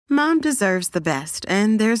Mom deserves the best,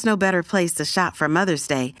 and there's no better place to shop for Mother's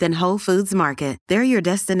Day than Whole Foods Market. They're your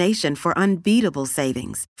destination for unbeatable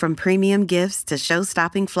savings, from premium gifts to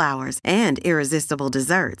show-stopping flowers and irresistible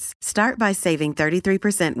desserts. Start by saving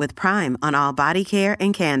 33% with Prime on all body care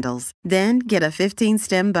and candles. Then get a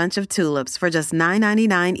 15-stem bunch of tulips for just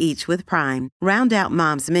 $9.99 each with Prime. Round out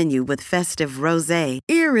Mom's menu with festive rosé,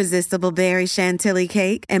 irresistible berry chantilly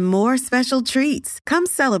cake, and more special treats. Come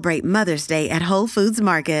celebrate Mother's Day at Whole Foods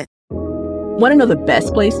Market. Want to know the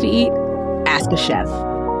best place to eat? Ask a chef.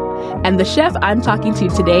 And the chef I'm talking to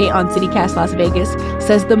today on CityCast Las Vegas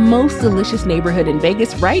says the most delicious neighborhood in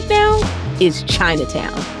Vegas right now is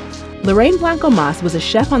Chinatown. Lorraine Blanco Mas was a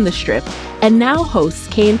chef on the Strip and now hosts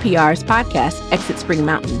KNPR's podcast, Exit Spring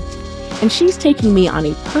Mountain. And she's taking me on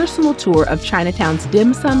a personal tour of Chinatown's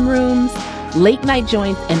dim sum rooms, late night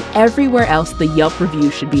joints, and everywhere else the Yelp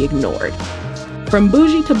review should be ignored. From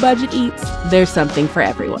bougie to budget eats, there's something for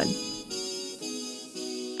everyone.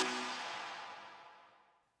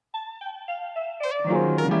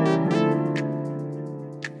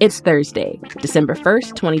 It's Thursday, December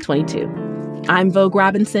 1st, 2022. I'm Vogue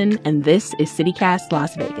Robinson, and this is CityCast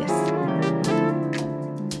Las Vegas.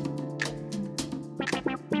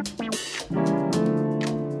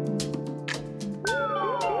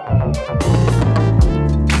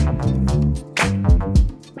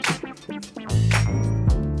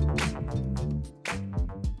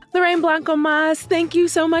 Lorraine Blanco Mas, thank you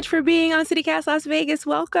so much for being on CityCast Las Vegas.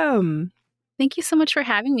 Welcome. Thank you so much for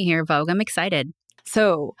having me here, Vogue. I'm excited.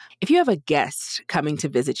 So, if you have a guest coming to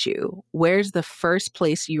visit you, where's the first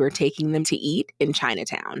place you are taking them to eat in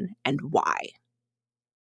Chinatown and why?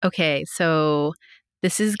 Okay, so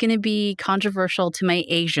this is going to be controversial to my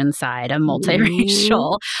Asian side. I'm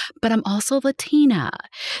multiracial, but I'm also Latina.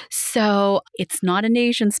 So it's not an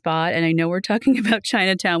Asian spot. And I know we're talking about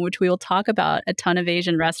Chinatown, which we will talk about a ton of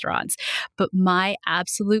Asian restaurants. But my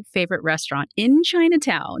absolute favorite restaurant in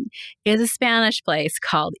Chinatown is a Spanish place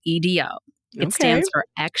called EDO. It stands for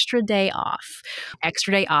Extra Day Off.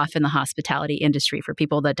 Extra Day Off in the hospitality industry, for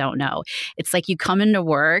people that don't know. It's like you come into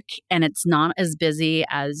work and it's not as busy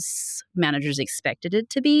as managers expected it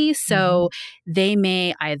to be. So they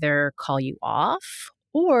may either call you off,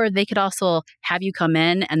 or they could also have you come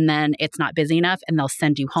in and then it's not busy enough and they'll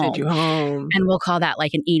send you home. And we'll call that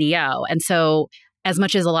like an EDO. And so as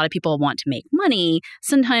much as a lot of people want to make money,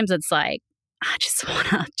 sometimes it's like, I just want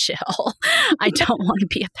to chill. I don't want to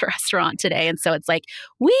be at the restaurant today. And so it's like,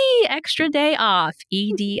 extra day off,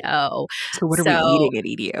 EDO. So what are we eating at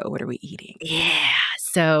EDO? What are we eating? Yeah.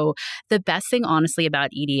 So the best thing, honestly, about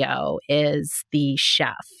EDO is the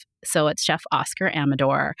chef. So it's Chef Oscar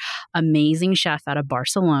Amador, amazing chef out of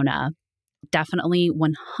Barcelona. Definitely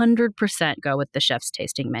 100% go with the chef's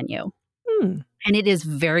tasting menu. And it is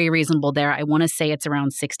very reasonable there. I want to say it's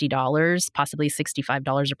around $60, possibly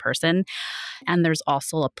 $65 a person. And there's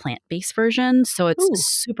also a plant-based version. So it's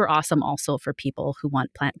super awesome also for people who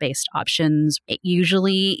want plant-based options. It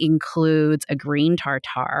usually includes a green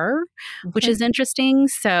tartare, which is interesting.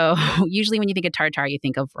 So usually when you think of tartare, you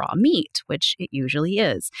think of raw meat, which it usually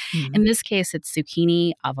is. In this case, it's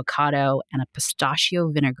zucchini, avocado, and a pistachio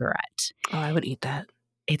vinaigrette. Oh, I would eat that.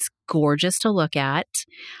 It's gorgeous to look at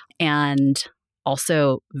and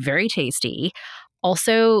also very tasty.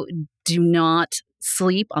 Also, do not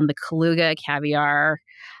sleep on the Kaluga caviar.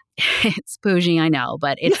 It's bougie, I know,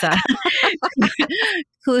 but it's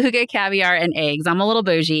Kaluga caviar and eggs. I'm a little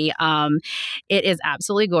bougie. It is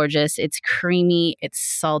absolutely gorgeous. It's creamy. It's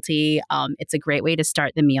salty. It's a great way to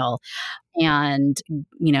start the meal. And,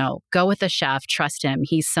 go with a chef. Trust him.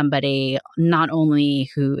 He's somebody not only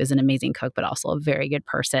who is an amazing cook, but also a very good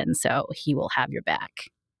person. So he will have your back.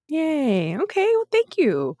 Yay. Okay. Well, thank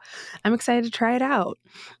you. I'm excited to try it out.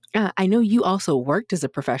 I know you also worked as a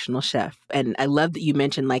professional chef, and I love that you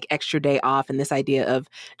mentioned like Extra Day Off and this idea of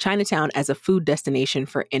Chinatown as a food destination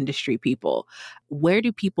for industry people. Where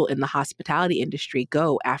do people in the hospitality industry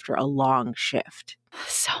go after a long shift?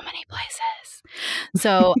 So many places.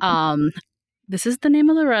 So, this is the name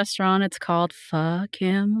of the restaurant. It's called Fuck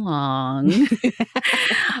Him Long.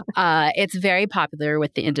 It's very popular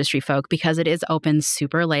with the industry folk because it is open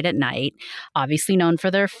super late at night. Obviously known for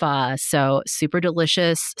their pho, so super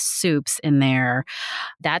delicious soups in there.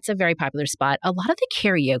 That's a very popular spot. A lot of the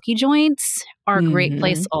karaoke joints are a great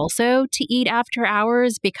place also to eat after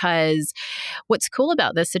hours, because what's cool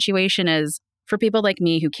about this situation is, for people like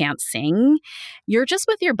me who can't sing, you're just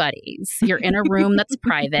with your buddies. You're in a room that's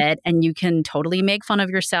private, and you can totally make fun of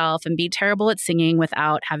yourself and be terrible at singing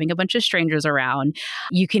without having a bunch of strangers around.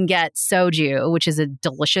 You can get soju, which is a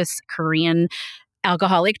delicious Korean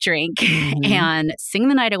alcoholic drink and sing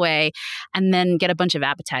the night away and then get a bunch of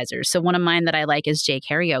appetizers. So one of mine that I like is J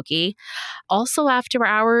Karaoke. Also after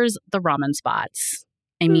hours, the ramen spots.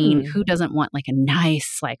 I mean, who doesn't want like a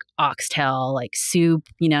nice like oxtail like soup,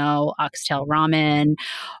 oxtail ramen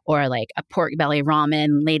or like a pork belly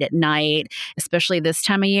ramen late at night, especially this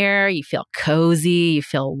time of year. You feel cozy, you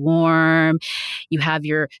feel warm, you have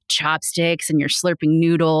your chopsticks and your slurping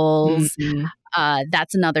noodles.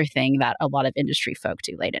 That's another thing that a lot of industry folk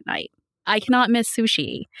do late at night. I cannot miss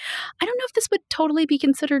sushi. I don't know if this would totally be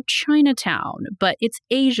considered Chinatown, but it's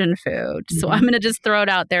Asian food. So I'm going to just throw it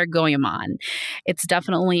out there, Goemon. It's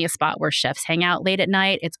definitely a spot where chefs hang out late at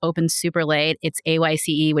night. It's open super late. It's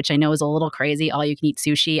AYCE, which I know is a little crazy. All you can eat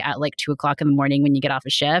sushi at like 2:00 in the morning when you get off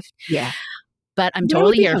a shift. Yeah. But I'm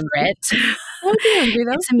totally here for it. I would be hungry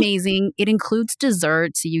though. It's amazing. It includes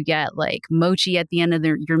desserts. So you get like mochi at the end of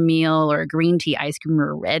your meal or green tea ice cream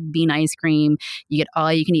or red bean ice cream. You get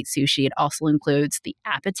all you can eat sushi. It also includes the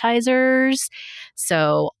appetizers.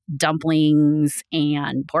 So dumplings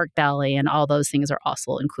and pork belly and all those things are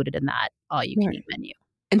also included in that all you can eat menu.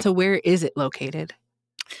 And so where is it located?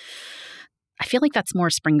 I feel like that's more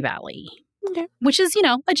Spring Valley. Okay. Which is,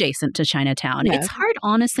 adjacent to Chinatown. Yeah. It's hard,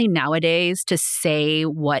 honestly, nowadays to say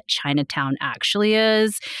what Chinatown actually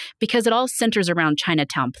is because it all centers around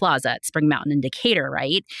Chinatown Plaza at Spring Mountain and Decatur,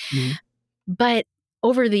 right? But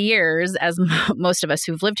over the years, as most of us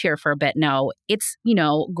who've lived here for a bit know, it's,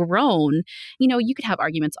 grown. You could have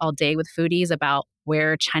arguments all day with foodies about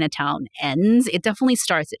where Chinatown ends. It definitely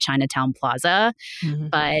starts at Chinatown Plaza,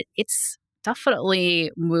 but it's definitely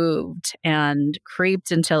moved and creeped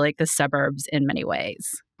into like the suburbs in many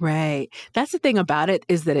ways. Right. That's the thing about it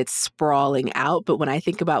is that it's sprawling out. But when I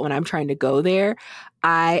think about when I'm trying to go there,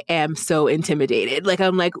 I am so intimidated. Like,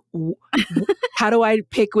 I'm like, how do I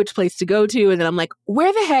pick which place to go to? And then I'm like,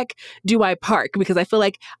 where the heck do I park? Because I feel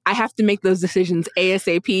like I have to make those decisions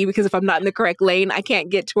ASAP because if I'm not in the correct lane, I can't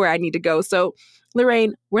get to where I need to go. So,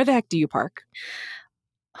 Lorraine, where the heck do you park?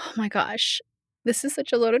 Oh my gosh. This is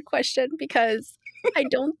such a loaded question because I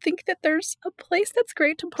don't think that there's a place that's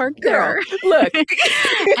great to park there. Girl, look.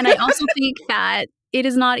 And I also think that it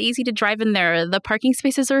is not easy to drive in there. The parking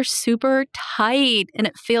spaces are super tight and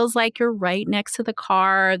it feels like you're right next to the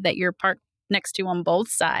car that you're parked next to on both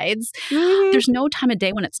sides. There's no time of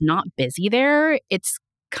day when it's not busy there. It's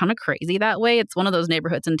kind of crazy that way. It's one of those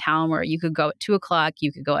neighborhoods in town where you could go at 2:00,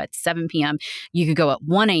 you could go at 7 p.m., you could go at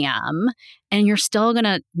 1 a.m., and you're still going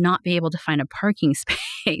to not be able to find a parking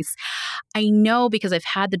space. I know because I've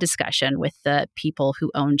had the discussion with the people who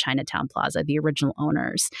own Chinatown Plaza, the original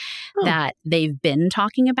owners, that they've been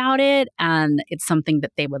talking about it and it's something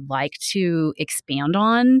that they would like to expand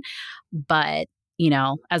on. But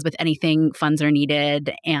as with anything, funds are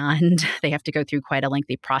needed and they have to go through quite a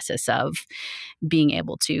lengthy process of being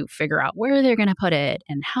able to figure out where they're going to put it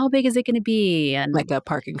and how big is it going to be. And like a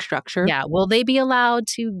parking structure? Yeah. Will they be allowed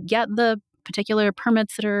to get the particular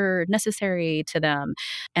permits that are necessary to them?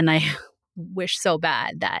 And I wish so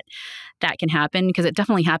bad that that can happen because it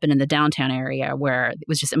definitely happened in the downtown area where it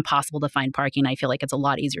was just impossible to find parking. I feel like it's a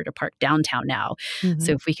lot easier to park downtown now.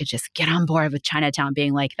 So if we could just get on board with Chinatown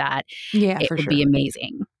being like that, it would be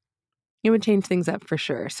amazing. It would change things up for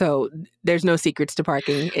sure. So there's no secrets to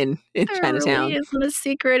parking in Chinatown. There really isn't a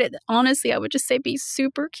secret. Honestly, I would just say be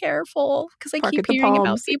super careful because I keep hearing Palms.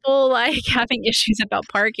 about people like having issues about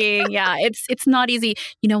parking. Yeah, it's not easy.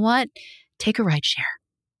 You know what? Take a ride share.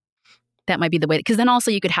 That might be the way, because then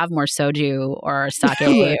also you could have more soju or sake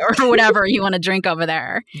or whatever you want to drink over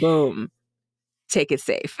there. Boom. Take it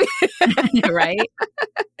safe. Right?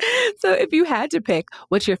 So if you had to pick,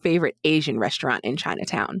 what's your favorite Asian restaurant in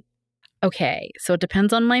Chinatown? Okay, so it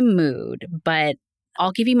depends on my mood, but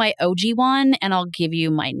I'll give you my OG one and I'll give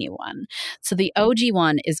you my new one. So the OG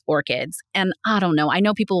one is Orchids. And I don't know, I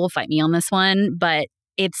know people will fight me on this one, but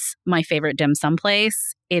it's my favorite dim sum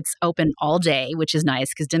place. It's open all day, which is nice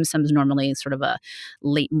because dim sum is normally sort of a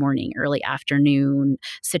late morning, early afternoon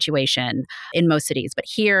situation in most cities. But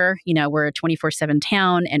here, we're a 24/7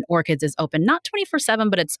 town and Orchids is open, not 24/7,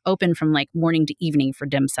 but it's open from like morning to evening for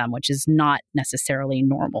dim sum, which is not necessarily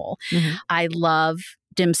normal. I love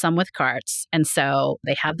dim sum with carts. And so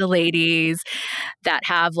they have the ladies that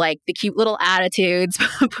have like the cute little attitudes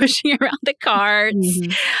pushing around the carts.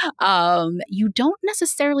 You don't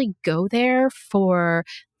necessarily go there for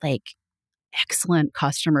like excellent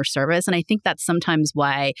customer service. And I think that's sometimes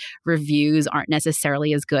why reviews aren't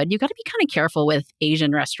necessarily as good. You got to be kind of careful with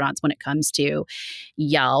Asian restaurants when it comes to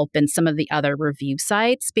Yelp and some of the other review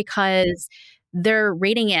sites because they're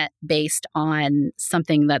rating it based on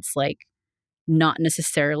something that's like not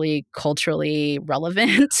necessarily culturally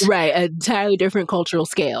relevant. Right. An entirely different cultural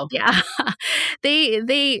scale. Yeah.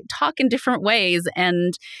 They talk in different ways.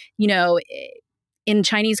 And, you know, in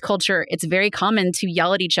Chinese culture, it's very common to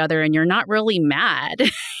yell at each other and you're not really mad.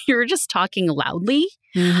 You're just talking loudly.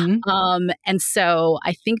 And so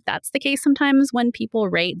I think that's the case sometimes when people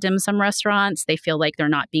rate dim sum restaurants. They feel like they're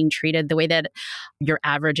not being treated the way that your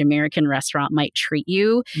average American restaurant might treat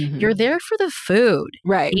you. You're there for the food.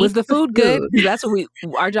 Right. Eat Was the food good? food. That's what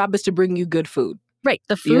our job is to bring you good food. Right.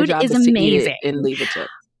 The Your food job is is to eat amazing. it and leave a tip.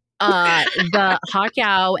 The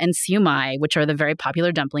hakiao and siumai, which are the very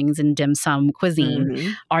popular dumplings in dim sum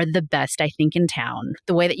cuisine, are the best, I think, in town.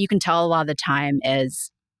 The way that you can tell a lot of the time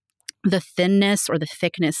is the thinness or the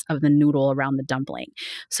thickness of the noodle around the dumpling.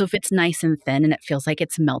 So if it's nice and thin and it feels like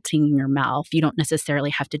it's melting in your mouth, you don't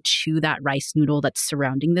necessarily have to chew that rice noodle that's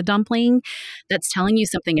surrounding the dumpling. That's telling you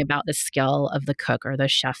something about the skill of the cook or the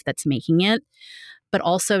chef that's making it. But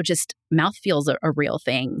also just mouthfeel is a real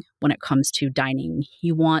thing when it comes to dining.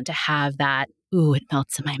 You want to have that, ooh, it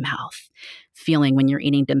melts in my mouth feeling when you're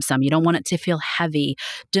eating dim sum. You don't want it to feel heavy.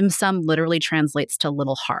 Dim sum literally translates to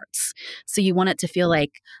little hearts. So you want it to feel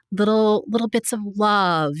like little bits of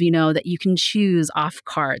love, you know, that you can choose off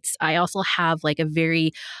carts. I also have like a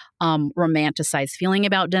very romanticized feeling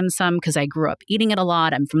about dim sum because I grew up eating it a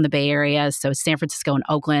lot. I'm from the Bay Area, so San Francisco and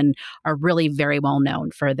Oakland are really very well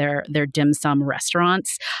known for their dim sum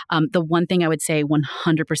restaurants. The one thing I would say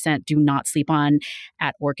 100% do not sleep on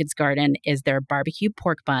at Orchid's Garden is their barbecue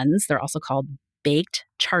pork buns. They're also called baked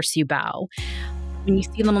char siu bao. When you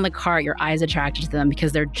see them on the cart, your eyes attracted to them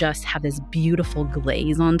because they just have this beautiful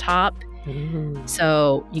glaze on top.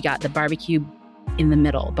 So you got the barbecue in the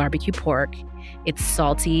middle, barbecue pork. It's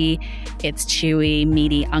salty, it's chewy,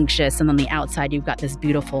 meaty, unctuous, and on the outside you've got this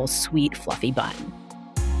beautiful, sweet, fluffy bun.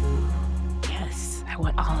 Yes, I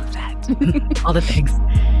want all of that. All the things.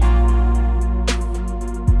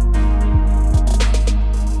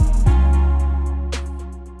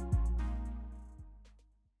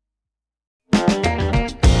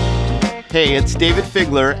 Hey, it's David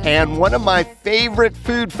Figler, and one of my favorite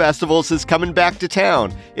food festivals is coming back to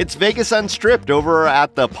town. It's Vegas Unstripped over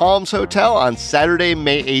at the Palms Hotel on Saturday,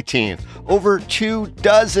 May 18th. Over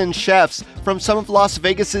 24 chefs from some of Las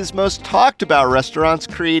Vegas's most talked about restaurants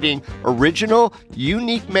creating original,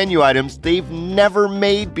 unique menu items they've never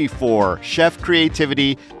made before. Chef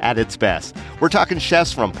creativity at its best. We're talking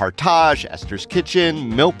chefs from Partage, Esther's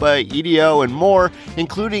Kitchen, Milpa, EDO, and more,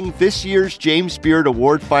 including this year's James Beard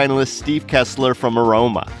Award finalist Steve Kessler from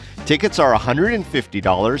Aroma. Tickets are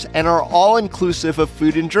 $150 and are all inclusive of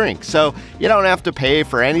food and drink, so you don't have to pay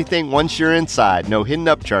for anything once you're inside. No hidden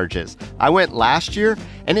up charges. I went last year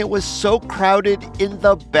and it was so crowded in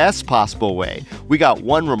the best possible way. We got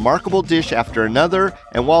one remarkable dish after another,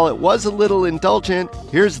 and while it was a little indulgent,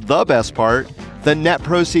 here's the best part. The net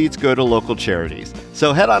proceeds go to local charities.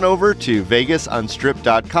 So head on over to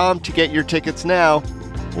vegasunstrip.com to get your tickets now.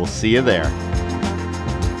 We'll see you there.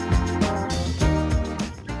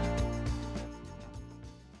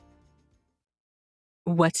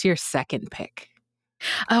 What's your second pick?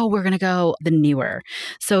 Oh, we're going to go the newer.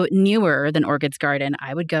 So newer than Orchid's Garden,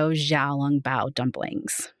 I would go Xiaolong Bao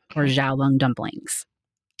dumplings or Xiaolong dumplings.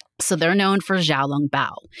 So they're known for Xiaolong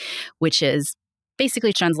Bao, which is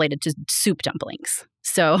basically translated to soup dumplings.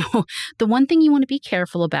 So the one thing you want to be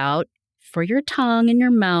careful about for your tongue and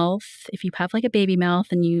your mouth, if you have like a baby mouth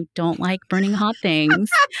and you don't like burning hot things,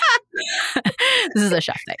 this is a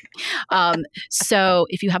chef thing. So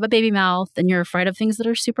if you have a baby mouth and you're afraid of things that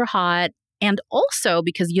are super hot, and also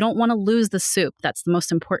because you don't want to lose the soup, that's the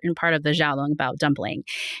most important part of the Xiaolong Bao dumpling,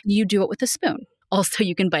 you do it with a spoon. Also,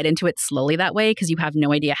 you can bite into it slowly that way because you have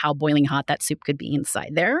no idea how boiling hot that soup could be inside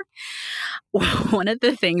there. One of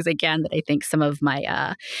the things, again, that I think some of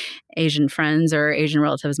my Asian friends or Asian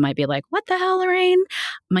relatives might be like, what the hell, Lorraine?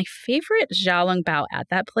 My favorite Xiaolong Bao at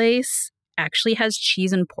that place actually has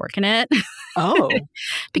cheese and pork in it. Oh.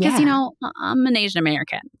 Because, you know, I'm an Asian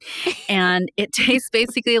American. And it tastes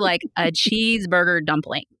basically like a cheeseburger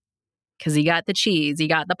dumpling. Because you got the cheese, you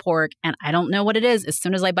got the pork, and I don't know what it is. As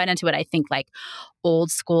soon as I bite into it, I think like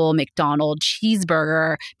old school McDonald's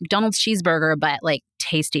cheeseburger, but like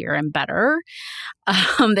tastier and better.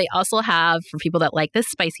 They also have, for people that like this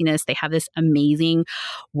spiciness, they have this amazing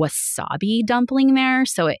wasabi dumpling there.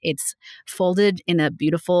 So it's folded in a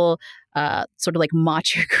beautiful sort of like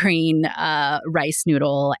matcha green rice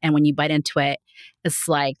noodle. And when you bite into it, it's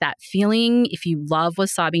like that feeling, if you love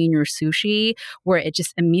wasabi in your sushi, where it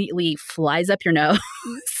just immediately flies up your nose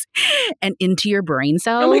and into your brain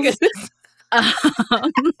cells. Oh my goodness.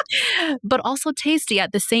 um, but also tasty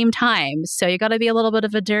at the same time. So you got to be a little bit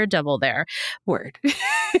of a daredevil there. Word.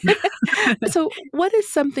 So what is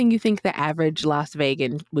something you think the average Las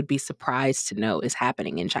Vegan would be surprised to know is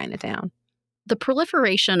happening in Chinatown? The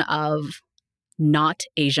proliferation of not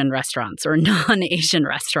Asian restaurants or non-Asian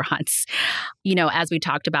restaurants. As we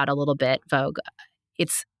talked about a little bit, Vogue,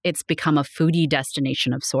 it's become a foodie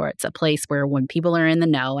destination of sorts, a place where when people are in the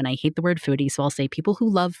know, and I hate the word foodie, so I'll say people who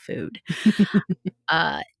love food.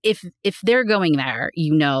 If they're going there,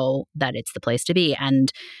 you know that it's the place to be.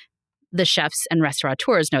 And the chefs and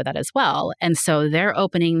restaurateurs know that as well. And so they're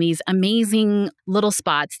opening these amazing little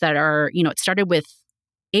spots that are, it started with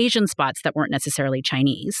Asian spots that weren't necessarily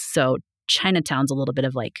Chinese. So Chinatown's a little bit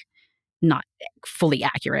of like not fully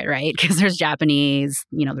accurate, right? Because there's Japanese,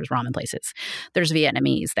 there's ramen places. There's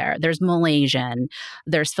Vietnamese there. There's Malaysian.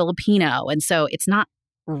 There's Filipino. And so it's not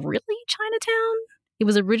really Chinatown. It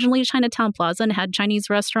was originally Chinatown Plaza and had Chinese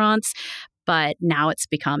restaurants, but now it's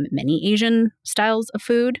become many Asian styles of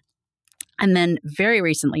food. And then very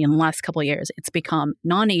recently, in the last couple of years, it's become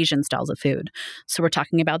non-Asian styles of food. So we're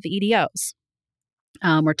talking about the EDOs.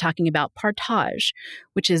 We're talking about Partage,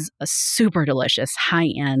 which is a super delicious,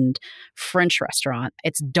 high-end French restaurant.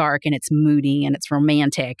 It's dark and it's moody and it's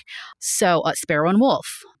romantic. So Sparrow and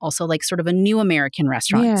Wolf, also like sort of a new American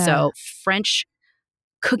restaurant. Yeah. So French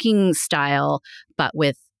cooking style, but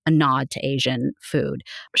with a nod to Asian food.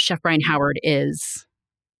 Chef Brian Howard is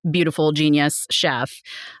beautiful, genius chef.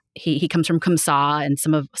 He comes from Comme Ça and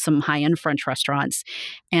some high-end French restaurants.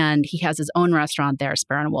 And he has his own restaurant there,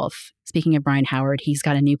 Sparrow and Wolf. Speaking of Brian Howard, he's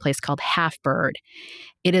got a new place called Half Bird.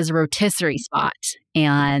 It is a rotisserie spot.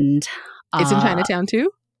 And it's in Chinatown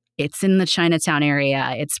too? It's in the Chinatown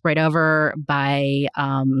area. It's right over by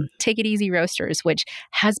Take It Easy Roasters, which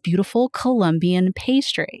has beautiful Colombian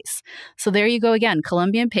pastries. So there you go again,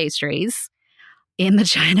 Colombian pastries in the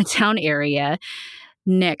Chinatown area,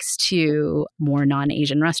 next to more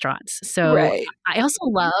non-Asian restaurants. So right. I also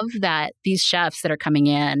love that these chefs that are coming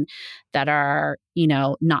in that are,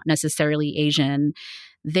 not necessarily Asian,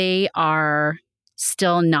 they are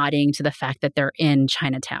still nodding to the fact that they're in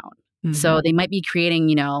Chinatown. Mm-hmm. So they might be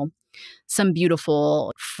creating, some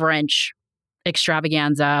beautiful French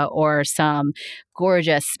extravaganza or some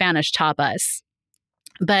gorgeous Spanish tapas,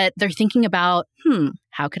 but they're thinking about,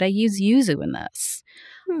 how could I use yuzu in this?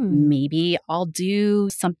 Maybe I'll do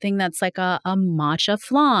something that's like a matcha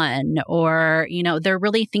flan, or, they're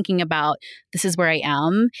really thinking about, this is where I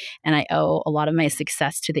am and I owe a lot of my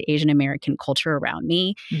success to the Asian American culture around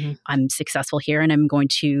me. Mm-hmm. I'm successful here and I'm going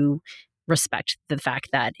to respect the fact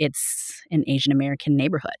that it's an Asian American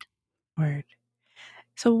neighborhood. Word.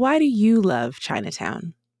 So why do you love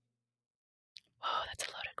Chinatown? Oh, that's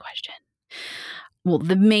a loaded question. Well,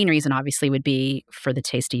 the main reason obviously would be for the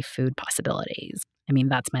tasty food possibilities. I mean,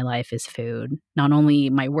 that's my life is food. Not only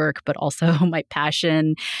my work, but also my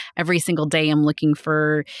passion. Every single day I'm looking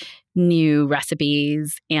for new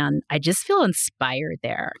recipes and I just feel inspired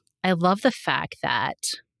there. I love the fact that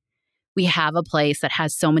we have a place that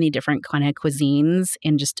has so many different kind of cuisines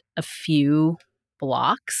in just a few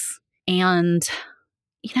blocks. And,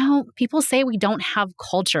 people say we don't have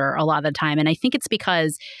culture a lot of the time. And I think it's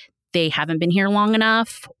because they haven't been here long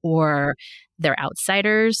enough or they're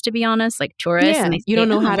outsiders, to be honest, like tourists. Yeah, and they say, you don't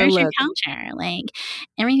know how to where's look. your culture? Like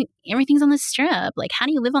everything's on the strip. Like, how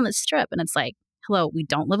do you live on the strip? And it's like, hello, we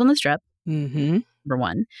don't live on the strip. Mm-hmm. Number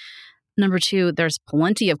one. Number two, there's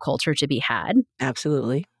plenty of culture to be had.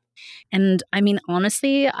 Absolutely. And I mean,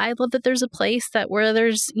 honestly, I love that there's a place where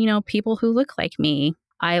there's, people who look like me.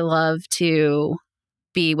 I love to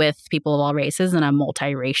be with people of all races, and I'm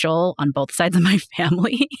multiracial on both sides of my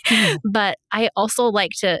family. But I also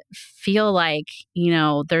like to feel like,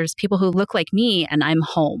 there's people who look like me and I'm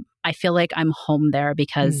home. I feel like I'm home there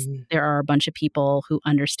because there are a bunch of people who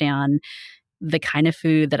understand the kind of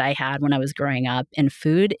food that I had when I was growing up. And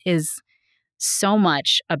food is so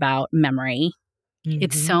much about memory.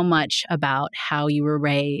 It's so much about how you were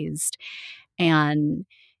raised. And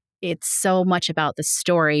it's so much about the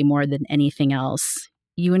story more than anything else.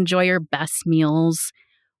 You enjoy your best meals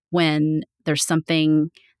when there's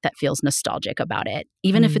something that feels nostalgic about it,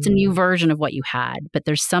 even if it's a new version of what you had. But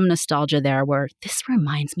there's some nostalgia there where this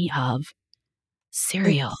reminds me of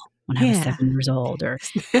cereal when I was 7 years old, or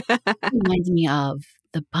reminds me of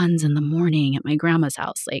the buns in the morning at my grandma's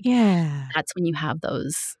house. Like, that's when you have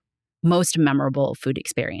those most memorable food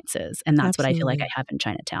experiences. And that's what I feel like I have in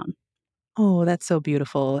Chinatown. Oh, that's so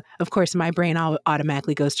beautiful. Of course, my brain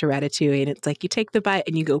automatically goes to Ratatouille, and it's like you take the bite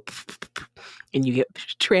and you go and you get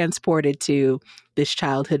transported to this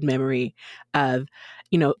childhood memory of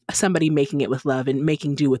somebody making it with love and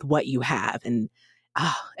making do with what you have. And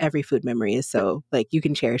every food memory is so, like, you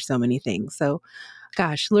can cherish so many things. So,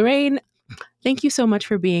 gosh, Lorraine, thank you so much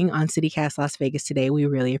for being on CityCast Las Vegas today. We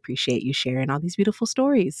really appreciate you sharing all these beautiful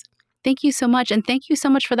stories. Thank you so much. And thank you so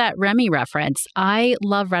much for that Remy reference. I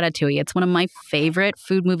love Ratatouille. It's one of my favorite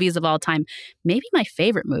food movies of all time. Maybe my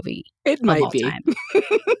favorite movie It might be.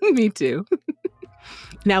 Me too.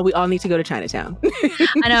 Now we all need to go to Chinatown.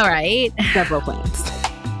 I know, right? Several plans.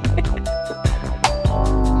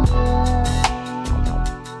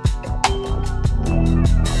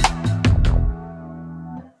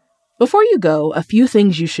 Before you go, a few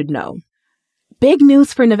things you should know. Big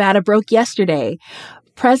news for Nevada broke yesterday.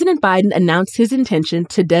 President Biden announced his intention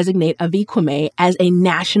to designate Aviquime as a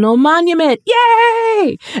national monument.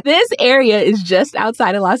 Yay! This area is just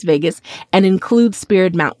outside of Las Vegas and includes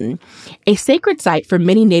Spirit Mountain, a sacred site for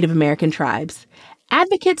many Native American tribes.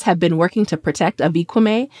 Advocates have been working to protect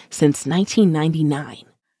Aviquime since 1999.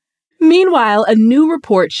 Meanwhile, a new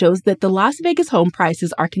report shows that the Las Vegas home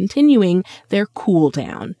prices are continuing their cool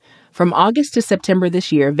down. From August to September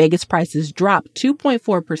this year, Vegas prices dropped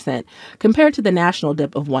 2.4% compared to the national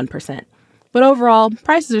dip of 1%. But overall,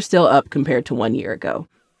 prices are still up compared to 1 year ago.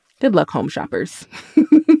 Good luck, home shoppers.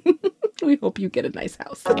 We hope you get a nice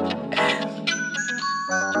house.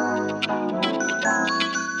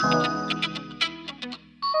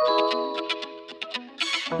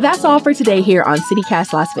 That's all for today here on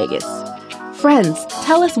CityCast Las Vegas. Friends,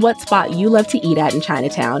 tell us what spot you love to eat at in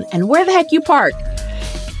Chinatown and where the heck you park.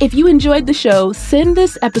 If you enjoyed the show, send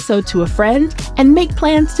this episode to a friend and make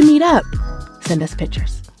plans to meet up. Send us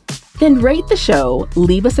pictures. Then rate the show,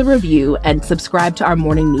 leave us a review, and subscribe to our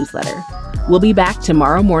morning newsletter. We'll be back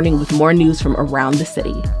tomorrow morning with more news from around the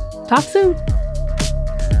city. Talk soon.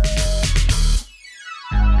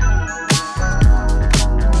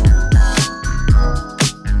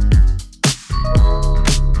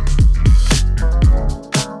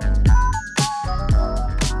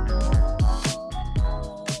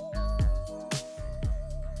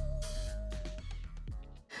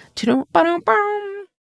 Ba-dum-ba.